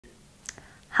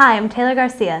Hi, I'm Taylor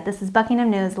Garcia. This is Buckingham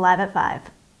News Live at 5.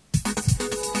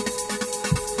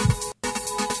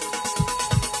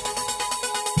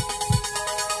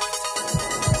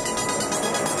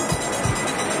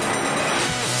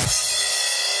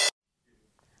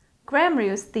 Graham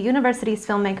Roos, the university's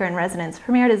filmmaker in residence,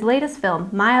 premiered his latest film,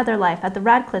 My Other Life, at the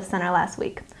Radcliffe Center last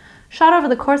week. Shot over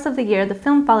the course of the year, the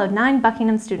film followed 9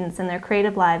 Buckingham students in their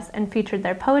creative lives and featured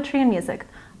their poetry and music.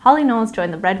 Holly Knowles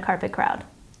joined the red carpet crowd.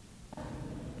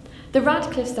 The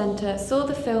Radcliffe Centre saw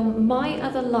the film My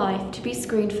Other Life to be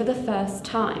screened for the first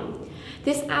time.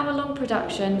 This hour-long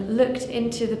production looked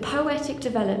into the poetic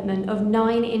development of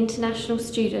 9 international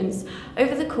students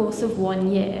over the course of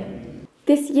 1 year.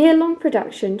 This year-long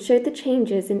production showed the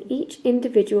changes in each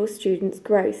individual student's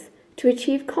growth to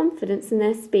achieve confidence in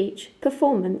their speech,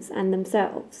 performance and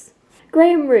themselves.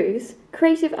 Graham Roos,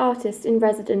 creative artist in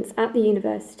residence at the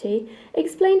university,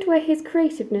 explained where his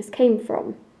creativeness came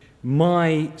from.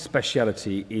 My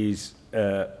speciality is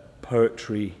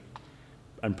poetry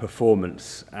and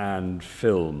performance and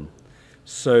film.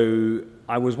 So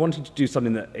I was wanting to do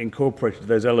something that incorporated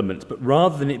those elements, but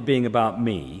rather than it being about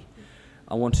me,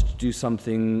 I wanted to do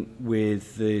something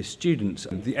with the students.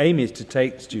 The aim is to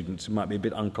take students who might be a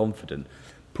bit unconfident,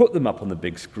 put them up on the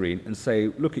big screen and say,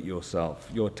 look at yourself,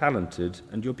 you're talented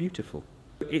and you're beautiful.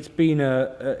 It's been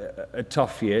a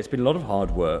tough year, it's been a lot of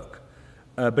hard work,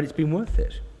 but it's been worth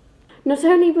it. Not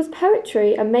only was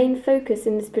poetry a main focus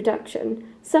in this production,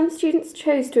 some students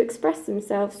chose to express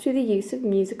themselves through the use of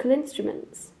musical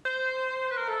instruments.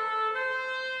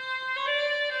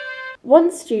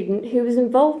 One student who was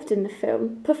involved in the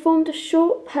film performed a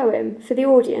short poem for the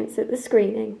audience at the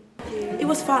screening. It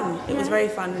was fun. It was very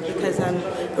fun because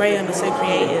Graham is so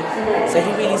creative, so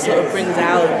he really sort of brings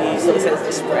out of you, sort of says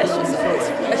express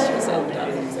yourself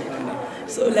down, so kind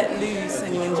of sort of let loose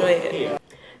and you enjoy it.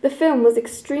 The film was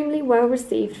extremely well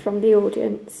received from the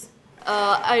audience.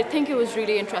 I think it was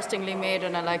really interestingly made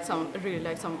and I really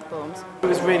liked some of the poems. It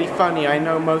was really funny. I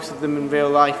know most of them in real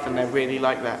life and I really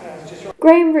like that.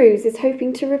 Graham Roos is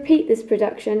hoping to repeat this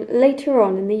production later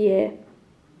on in the year.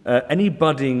 Any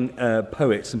budding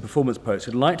poets and performance poets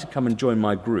who'd like to come and join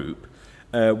my group,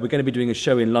 we're going to be doing a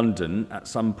show in London at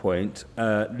some point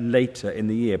later in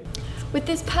the year. With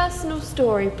this personal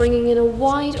story bringing in a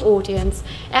wide audience,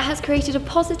 it has created a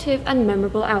positive and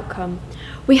memorable outcome.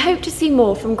 We hope to see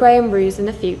more from Graham Roos in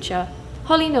the future.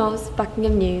 Holly Knowles,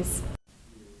 Buckingham News.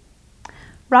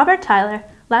 Robert Tyler,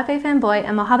 Lafe Fanboy,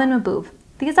 and Mohamed Mahboub.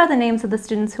 These are the names of the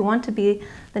students who want to be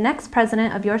the next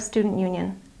president of your student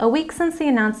union. A week since the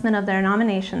announcement of their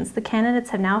nominations, the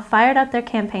candidates have now fired up their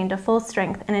campaign to full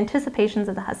strength in anticipations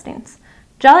of the hustings.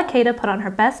 Jala Keita put on her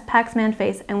best Paxman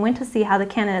face and went to see how the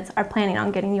candidates are planning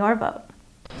on getting your vote.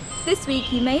 This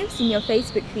week you may have seen your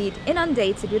Facebook feed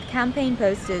inundated with campaign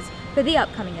posters for the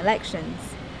upcoming elections.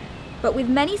 But with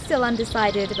many still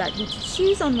undecided about who to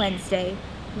choose on Wednesday,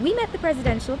 we met the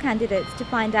presidential candidates to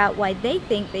find out why they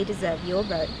think they deserve your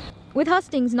vote. With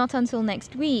hustings not until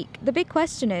next week, the big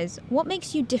question is, what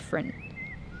makes you different?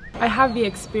 I have the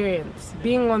experience,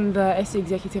 being on the SU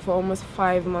executive for almost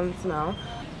 5 months now.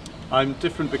 I'm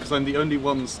different because I'm the only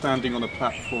one standing on a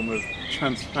platform of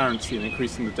transparency and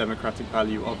increasing the democratic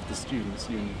value of the Students'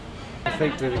 Union. I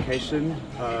think dedication.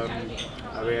 I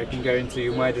mean, I can go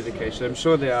into my dedication. I'm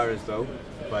sure they are as well,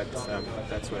 but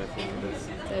that's what I think it is.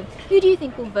 So, who do you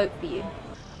think will vote for you?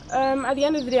 At the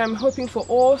end of the day, I'm hoping for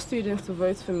all students to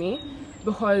vote for me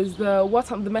because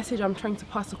the message I'm trying to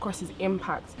pass across is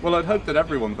impact. Well, I'd hope that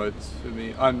everyone votes for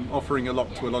me. I'm offering a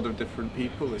lot to a lot of different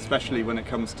people, especially when it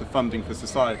comes to funding for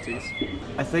societies.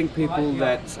 I think people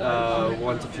that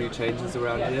want a few changes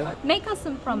around here. Make us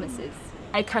some promises.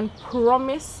 I can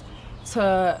promise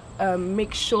to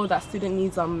make sure that student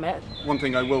needs are met. One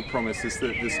thing I will promise is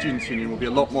that the Students' Union will be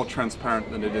a lot more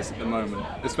transparent than it is at the moment,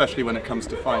 especially when it comes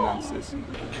to finances.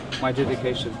 My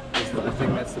dedication, I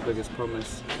think that's the biggest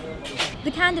promise. The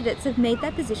candidates have made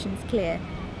their positions clear,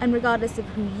 and regardless of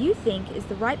who you think is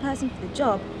the right person for the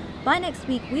job, by next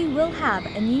week we will have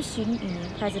a new Student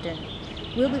Union president.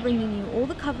 We'll be bringing you all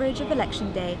the coverage of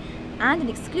Election Day and an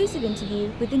exclusive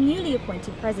interview with the newly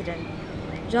appointed president.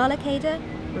 Jala Keita,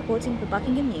 reporting for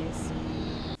Buckingham News.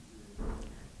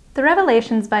 The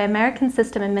revelations by American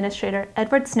System Administrator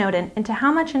Edward Snowden into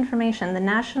how much information the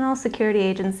National Security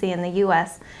Agency in the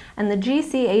US and the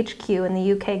GCHQ in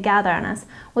the UK gather on us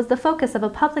was the focus of a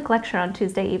public lecture on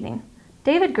Tuesday evening.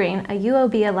 David Green, a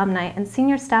UOB alumni and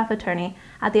senior staff attorney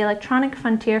at the Electronic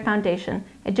Frontier Foundation,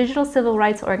 a digital civil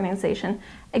rights organization,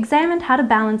 examined how to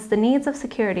balance the needs of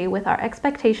security with our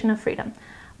expectation of freedom.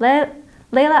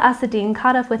 Layla Asadeen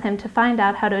caught up with him to find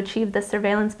out how to achieve this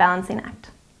surveillance balancing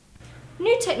act.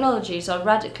 New technologies are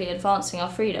radically advancing our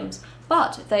freedoms,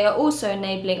 but they are also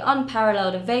enabling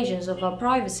unparalleled invasions of our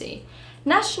privacy.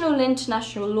 National and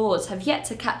international laws have yet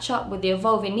to catch up with the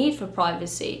evolving need for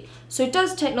privacy, so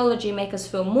does technology make us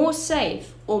feel more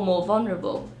safe or more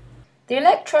vulnerable? The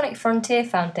Electronic Frontier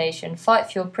Foundation fight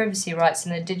for your privacy rights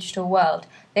in the digital world.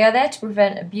 They are there to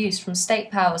prevent abuse from state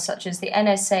powers such as the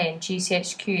NSA and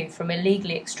GCHQ from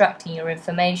illegally extracting your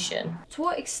information. To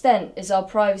what extent is our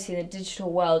privacy in the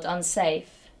digital world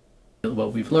unsafe?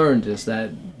 What we've learned is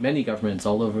that many governments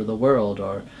all over the world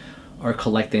are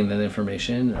collecting that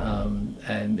information,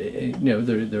 and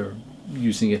they're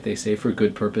using it, they say, for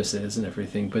good purposes and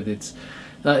everything. But it's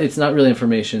not really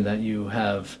information that you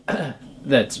have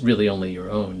that's really only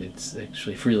your own. It's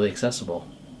actually freely accessible.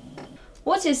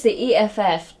 What is the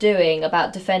EFF doing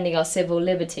about defending our civil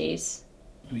liberties?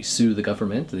 We sue the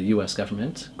government, the US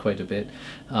government, quite a bit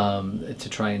to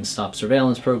try and stop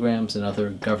surveillance programs and other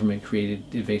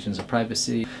government-created invasions of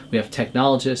privacy. We have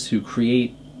technologists who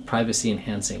create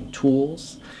privacy-enhancing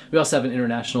tools. We also have an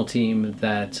international team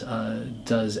that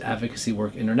does advocacy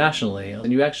work internationally.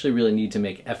 And you actually really need to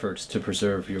make efforts to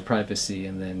preserve your privacy,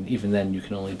 and then even then you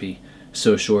can only be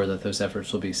so sure that those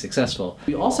efforts will be successful.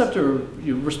 We also have to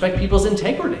respect people's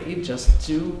integrity just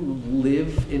to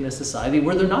live in a society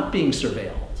where they're not being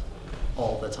surveilled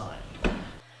all the time.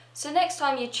 So next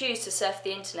time you choose to surf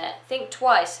the internet, think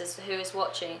twice as to who is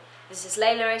watching. This is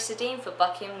Layla Osadine for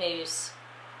Buckingham News.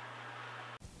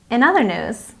 In other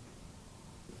news,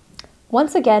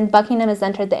 once again, Buckingham has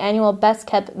entered the annual Best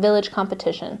Kept Village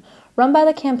competition, run by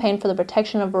the Campaign for the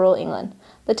Protection of Rural England.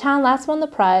 The town last won the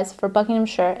prize for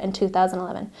Buckinghamshire in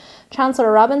 2011.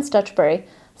 Chancellor Robin Stutchbury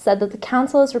said that the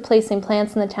council is replacing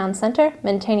plants in the town centre,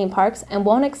 maintaining parks, and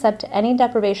won't accept any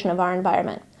deprivation of our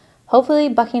environment. Hopefully,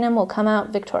 Buckingham will come out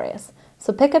victorious.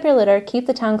 So pick up your litter, keep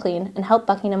the town clean, and help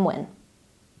Buckingham win.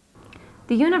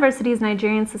 The university's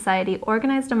Nigerian Society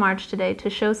organized a march today to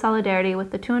show solidarity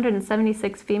with the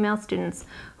 276 female students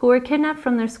who were kidnapped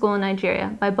from their school in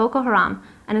Nigeria by Boko Haram,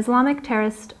 an Islamic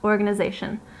terrorist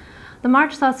organization. The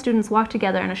march saw students walk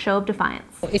together in a show of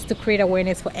defiance. It's to create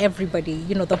awareness for everybody,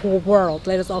 the whole world.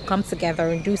 Let us all come together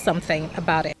and do something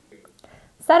about it.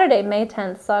 Saturday, May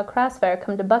 10th, saw a crafts fair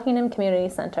come to Buckingham Community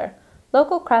Centre.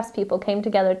 Local craftspeople came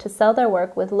together to sell their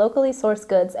work with locally sourced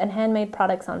goods and handmade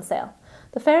products on sale.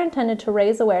 The fair intended to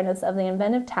raise awareness of the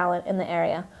inventive talent in the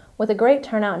area. With a great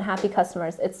turnout and happy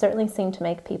customers, it certainly seemed to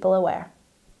make people aware.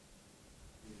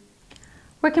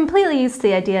 We're completely used to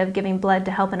the idea of giving blood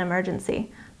to help an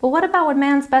emergency. But what about when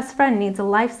man's best friend needs a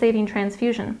life-saving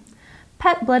transfusion?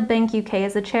 Pet Blood Bank UK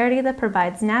is a charity that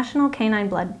provides national canine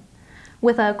blood.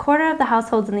 With a quarter of the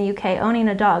households in the UK owning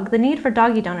a dog, the need for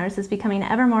doggy donors is becoming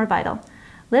ever more vital.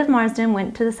 Liv Marsden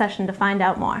went to the session to find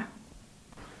out more.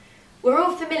 We're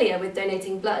all familiar with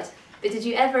donating blood, but did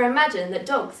you ever imagine that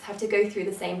dogs have to go through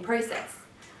the same process?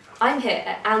 I'm here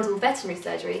at Oundle Veterinary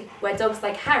Surgery, where dogs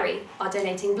like Harry are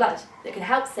donating blood that can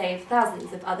help save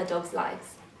thousands of other dogs'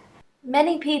 lives.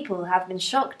 Many people have been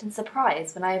shocked and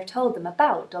surprised when I have told them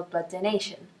about dog blood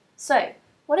donation. So,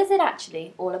 what is it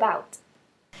actually all about?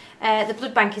 The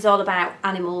blood bank is all about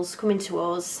animals coming to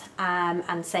us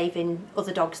and saving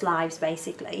other dogs' lives,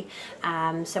 basically.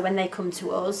 So when they come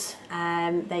to us,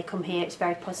 they come here, it's a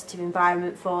very positive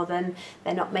environment for them.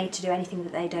 They're not made to do anything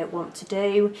that they don't want to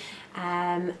do.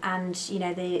 And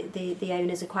the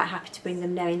owners are quite happy to bring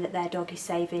them knowing that their dog is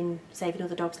saving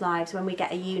other dogs' lives. When we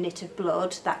get a unit of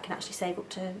blood, that can actually save up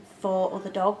to 4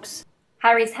 other dogs.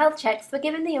 Harry's health checks were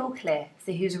given the all clear,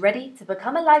 so he was ready to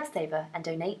become a lifesaver and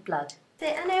donate blood.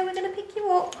 I know, we're going to pick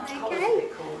you up. Okay.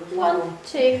 1,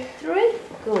 2, 3.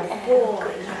 Good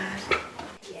boy.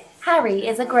 Harry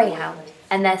is a greyhound,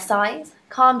 and their size,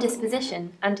 calm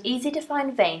disposition, and easy to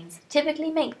find veins typically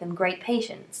make them great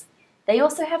patients. They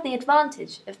also have the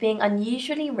advantage of being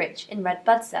unusually rich in red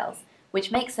blood cells,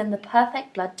 which makes them the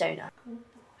perfect blood donor.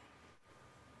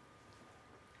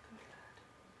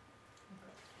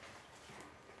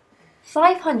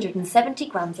 "570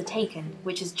 grams are taken,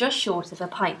 which is just short of a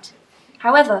pint.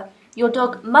 However, your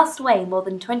dog must weigh more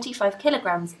than 25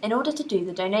 kilograms in order to do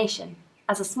the donation,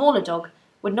 as a smaller dog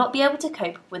would not be able to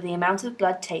cope with the amount of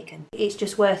blood taken." It's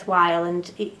just worthwhile,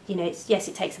 and yes,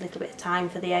 it takes a little bit of time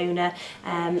for the owner,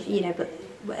 but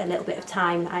a little bit of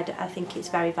time, I think it's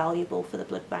very valuable for the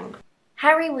blood bank.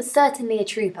 Harry was certainly a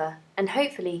trooper, and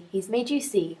hopefully he's made you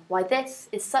see why this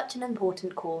is such an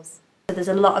important cause. There's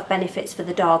a lot of benefits for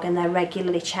the dog, and they're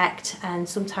regularly checked, and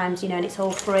sometimes, and it's all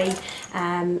free.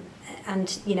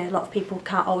 And a lot of people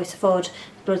can't always afford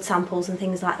blood samples and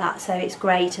things like that, so it's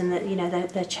great, and that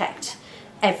they're checked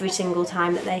every single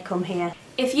time that they come here.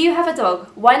 If you have a dog,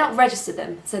 why not register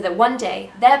them so that one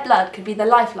day their blood could be the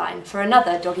lifeline for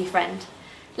another doggy friend?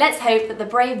 Let's hope that the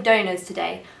brave donors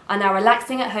today are now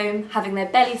relaxing at home, having their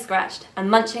belly scratched and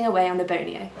munching away on a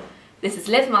bonio. This is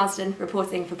Liv Marsden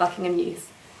reporting for Buckingham News.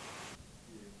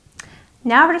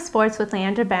 Now over to sports with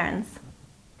Leandra Behrens.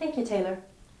 Thank you, Taylor.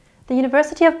 The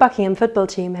University of Buckingham football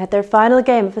team had their final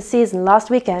game of the season last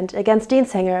weekend against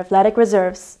Deanshanger Athletic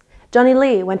Reserves. Johnny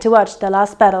Lee went to watch their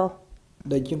last battle.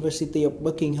 The University of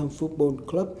Buckingham Football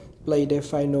Club played their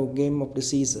final game of the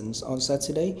season on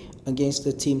Saturday against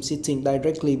the team sitting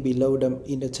directly below them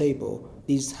in the table,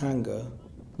 Deanshanger.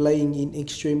 Playing in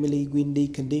extremely windy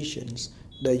conditions,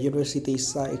 the university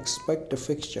side expect the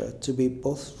fixture to be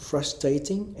both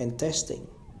frustrating and testing.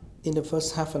 In the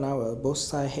first half an hour, both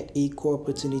sides had equal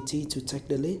opportunity to take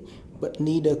the lead, but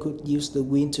neither could use the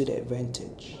win to their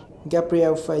advantage.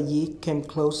 Gabriel Faye came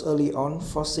close early on,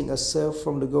 forcing a serve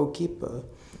from the goalkeeper.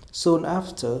 Soon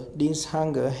after,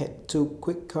 Deanshanger had two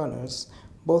quick corners.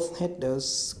 Both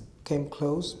headers came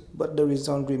close, but the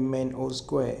result remained all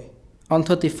square. On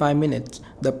 35 minutes,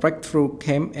 the breakthrough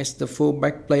came as the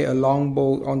fullback played a long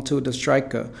ball onto the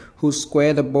striker, who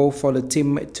squared the ball for the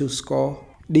teammate to score.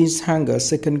 Deanshanger's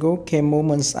second goal came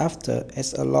moments after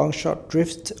as a long shot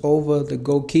drifted over the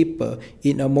goalkeeper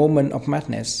in a moment of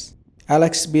madness.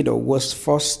 Alex Biddle was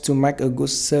forced to make a good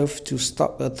serve to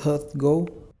stop a third goal.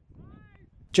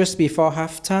 Just before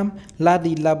halftime,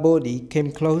 Ladi Labodi came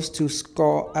close to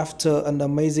score after an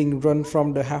amazing run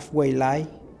from the halfway line.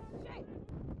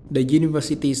 The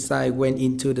university side went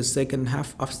into the second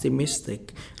half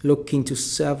optimistic, looking to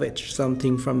salvage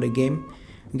something from the game.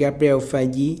 Gabriel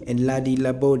Faye and Ladi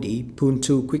Labodi pulled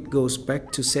two quick goals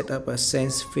back to set up a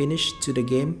sense finish to the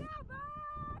game.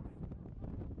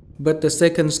 But the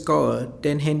second scorer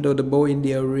then handled the ball in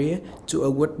the area to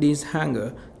award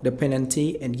Deanshanger the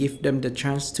penalty and give them the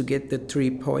chance to get the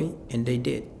 3 points, and they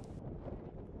did.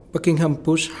 Buckingham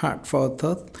pushed hard for a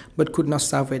third, but could not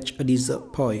salvage a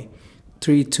deserved point.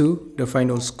 3-2 the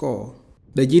final score.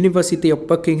 The University of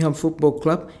Buckingham Football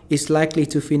Club is likely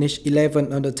to finish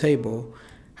 11th on the table.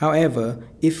 However,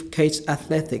 if Cage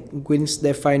Athletic wins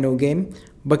their final game,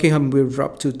 Buckingham will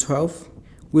drop to 12th.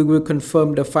 We will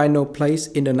confirm the final place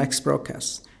in the next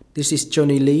broadcast. This is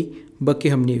Johnny Lee,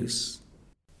 Buckingham News.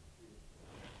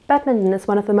 Badminton is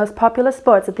one of the most popular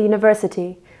sports at the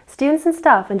university. Students and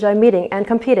staff enjoy meeting and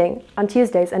competing on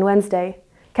Tuesdays and Wednesdays.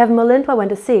 Kevin Molindwa went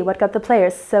to see what got the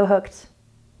players so hooked.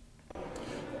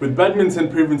 With badminton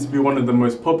proving to be one of the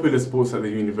most popular sports at the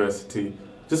university,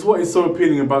 just what is so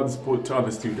appealing about the sport to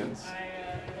other students?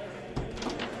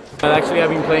 Actually, I've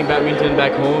been playing badminton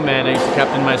back home and I used to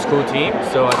captain my school team,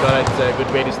 so I thought it's a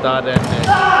good way to start and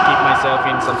keep myself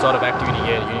in some sort of activity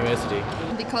here at university.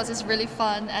 Because it's really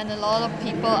fun and a lot of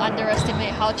people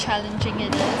underestimate how challenging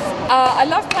it is. I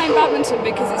love playing badminton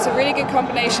because it's a really good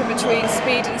combination between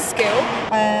speed and skill.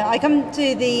 I come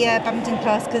to the badminton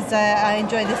class because I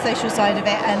enjoy the social side of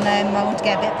it and I want to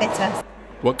get a bit fitter.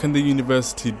 What can the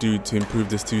university do to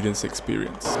improve the students'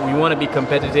 experience? We want to be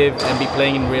competitive and be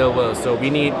playing in real world, so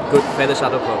we need good feather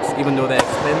shuttlecocks, even though they're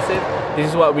expensive. This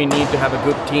is what we need to have a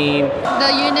good team.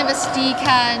 The university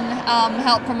can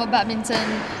help promote badminton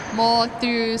more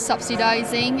through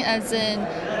subsidizing, as in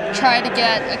try to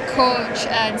get a coach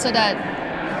and so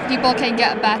that people can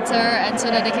get better and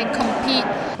so that they can compete.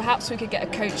 Perhaps we could get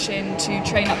a coach in to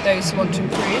train up those who want to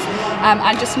improve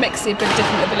and just mix the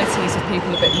different abilities of people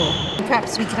a bit more.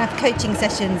 Perhaps we could have coaching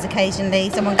sessions occasionally.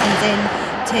 Someone comes in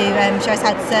to show us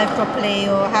how to serve properly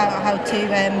or how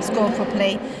to score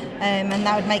properly, and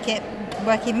that would make it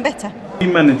work even better.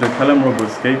 Team manager Callum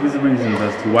Roberts gave his reasons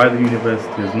as to why the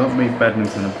university has not made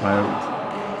badminton a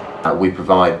priority. We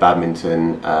provide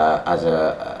badminton as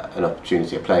an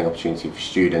opportunity, a playing opportunity for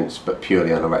students, but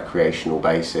purely on a recreational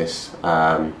basis.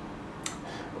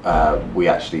 We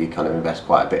actually kind of invest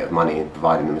quite a bit of money in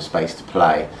providing them a space to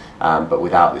play, but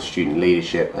without the student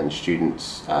leadership and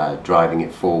students driving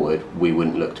it forward, we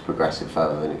wouldn't look to progress it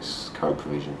further than its current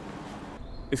provision.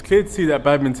 It's clear to see that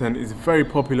badminton is very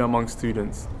popular among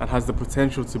students and has the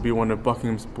potential to be one of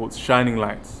Buckingham Sport's shining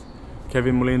lights.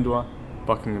 Kevin Molindwa,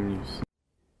 Buckingham News.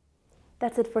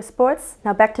 That's it for sports.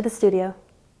 Now back to the studio.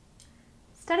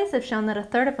 Studies have shown that a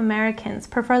third of Americans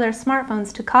prefer their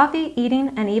smartphones to coffee,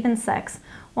 eating, and even sex,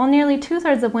 while nearly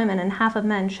 2/3 of women and half of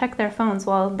men check their phones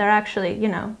while they're actually,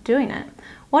 doing it.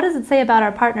 What does it say about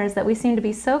our partners that we seem to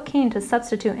be so keen to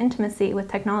substitute intimacy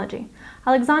with technology?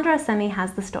 Alexandra Assemi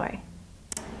has the story.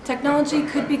 Technology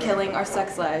could be killing our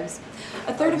sex lives.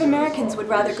 A third of Americans would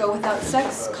rather go without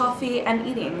sex, coffee, and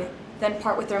eating. than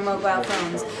part with their mobile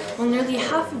phones, while nearly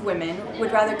half of women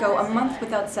would rather go a month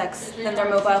without sex than their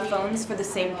mobile phones for the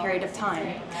same period of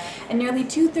time. And nearly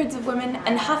 2/3 of women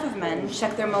and half of men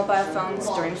check their mobile phones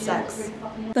during sex.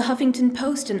 The Huffington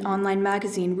Post, an online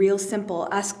magazine, Real Simple,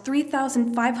 asked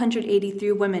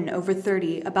 3,583 women over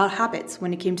 30 about habits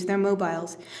when it came to their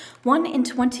mobiles. 1 in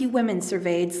 20 women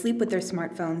surveyed sleep with their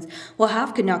smartphones, while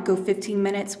half could not go 15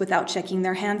 minutes without checking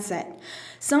their handset.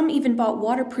 Some even bought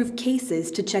waterproof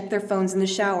cases to check their phones in the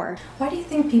shower. Why do you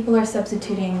think people are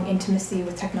substituting intimacy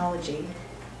with technology?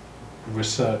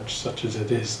 Research such as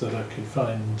it is that I could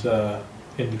find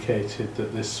indicated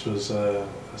that this was a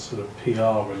sort of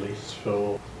PR release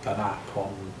for an app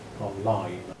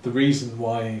online. The reason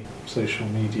why social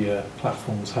media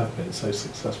platforms have been so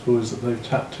successful is that they've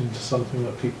tapped into something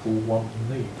that people want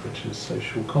and need, which is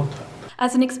social contact.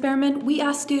 As an experiment, we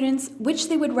asked students which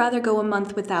they would rather go a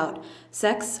month without,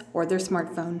 sex or their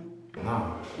smartphone.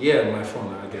 Yeah, my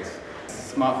phone, I guess.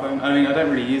 Smartphone? I mean, I don't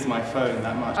really use my phone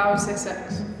that much. I would say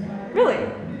sex. Really?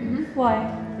 Mm-hmm.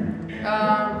 Why?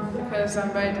 Because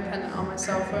I'm very dependent on my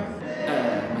cell phone.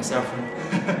 My cell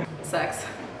phone. Sex.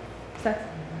 Sex.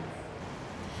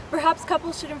 Perhaps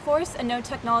couples should enforce a no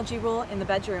technology rule in the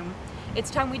bedroom.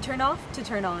 It's time we turn off to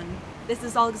turn on. This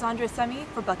is Alexandra Semi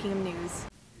for Buckingham News.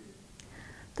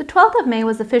 The 12th of May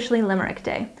was officially Limerick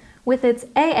Day. With its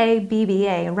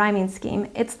AABBA rhyming scheme,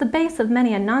 it's the base of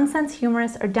many a nonsense,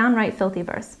 humorous, or downright filthy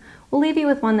verse. We'll leave you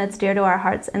with one that's dear to our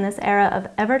hearts in this era of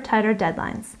ever tighter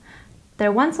deadlines.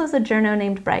 There once was a journo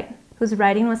named Bright, whose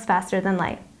writing was faster than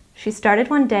light. She started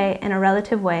one day in a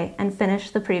relative way and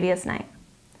finished the previous night.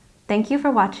 Thank you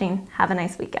for watching. Have a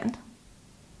nice weekend.